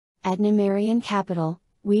At Numerian Capital,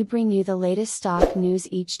 we bring you the latest stock news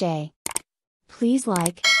each day. Please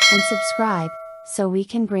like and subscribe so we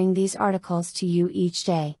can bring these articles to you each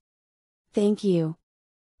day. Thank you.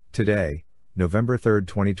 Today, November 3,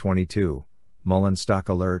 2022, Mullen stock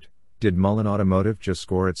alert. Did Mullen Automotive just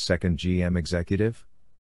score its second GM executive?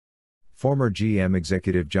 Former GM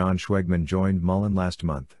executive John Schwegman joined Mullen last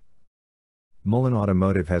month. Mullen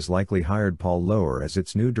Automotive has likely hired Paul Lower as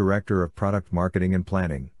its new Director of Product Marketing and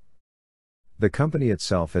Planning. The company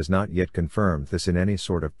itself has not yet confirmed this in any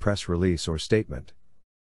sort of press release or statement.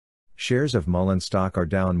 Shares of Mullen stock are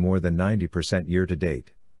down more than 90% year to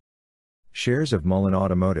date. Shares of Mullen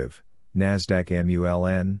Automotive, Nasdaq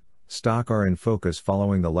MULN, stock are in focus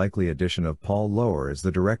following the likely addition of Paul Lower as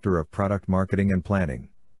the Director of Product Marketing and Planning.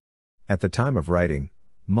 At the time of writing,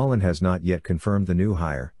 Mullen has not yet confirmed the new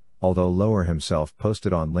hire, although Lower himself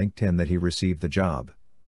posted on LinkedIn that he received the job.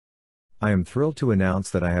 I am thrilled to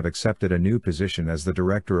announce that I have accepted a new position as the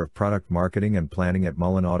Director of Product Marketing and Planning at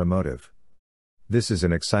Mullen Automotive. This is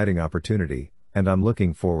an exciting opportunity, and I'm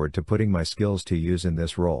looking forward to putting my skills to use in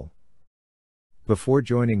this role. Before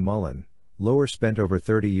joining Mullen, Lower spent over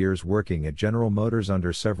 30 years working at General Motors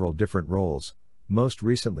under several different roles, most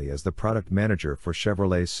recently as the product manager for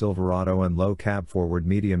Chevrolet's Silverado and low-cab forward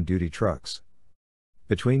medium-duty trucks.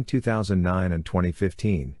 Between 2009 and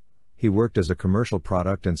 2015, he worked as a commercial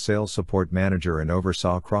product and sales support manager and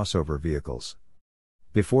oversaw crossover vehicles.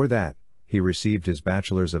 Before that, he received his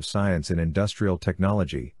Bachelor's of Science in Industrial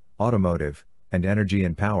Technology, Automotive, and Energy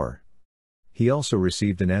and Power. He also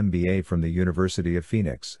received an MBA from the University of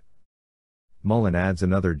Phoenix. Mullen adds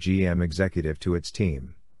another GM executive to its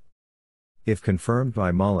team. If confirmed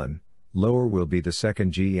by Mullen, Lower will be the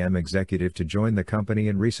second GM executive to join the company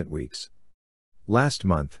in recent weeks. Last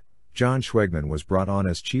month, John Schwegman was brought on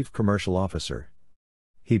as Chief Commercial Officer.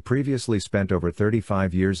 He previously spent over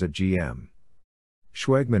 35 years at GM.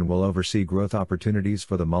 Schwegman will oversee growth opportunities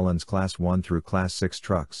for the Mullen's Class 1 through Class 6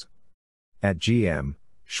 trucks. At GM,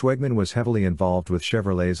 Schwegman was heavily involved with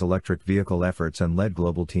Chevrolet's electric vehicle efforts and led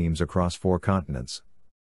global teams across 4 continents.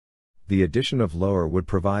 The addition of Lower would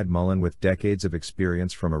provide Mullen with decades of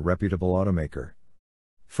experience from a reputable automaker.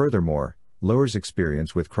 Furthermore, Lower's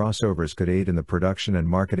experience with crossovers could aid in the production and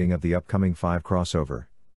marketing of the upcoming 5 crossover.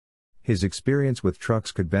 His experience with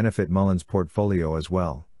trucks could benefit Mullen's portfolio as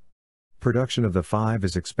well. Production of the 5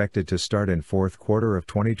 is expected to start in fourth quarter of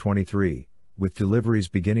 2023. With deliveries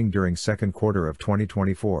beginning during second quarter of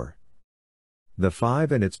 2024. The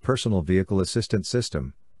 5 and its personal vehicle assistance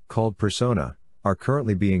system, called Persona, are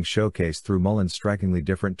currently being showcased through Mullen's strikingly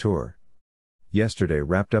different tour. Yesterday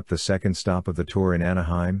wrapped up the second stop of the tour in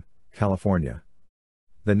Anaheim, California.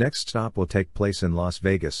 The next stop will take place in Las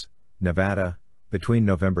Vegas, Nevada, between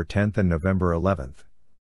November 10th and November 11th.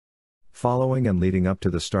 Following and leading up to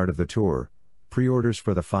the start of the tour, pre-orders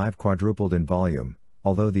for the 5 quadrupled in volume,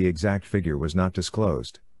 although the exact figure was not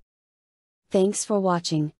disclosed. Thanks for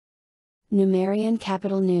watching Numerian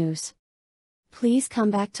Capital News. Please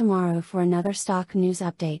come back tomorrow for another stock news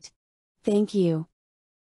update. Thank you.